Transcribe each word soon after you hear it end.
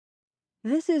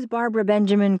This is Barbara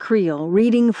Benjamin Creel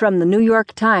reading from the New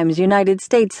York Times United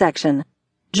States section.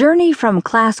 Journey from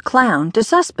Class Clown to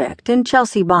Suspect in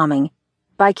Chelsea Bombing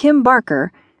by Kim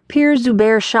Barker, Peer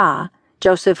Zubair Shah,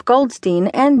 Joseph Goldstein,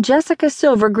 and Jessica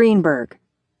Silver Greenberg.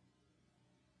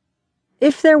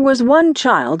 If there was one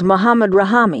child Muhammad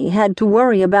Rahami had to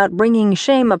worry about bringing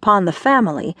shame upon the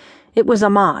family, it was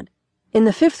Ahmad. In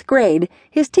the 5th grade,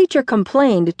 his teacher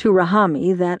complained to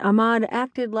Rahami that Ahmad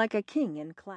acted like a king in class.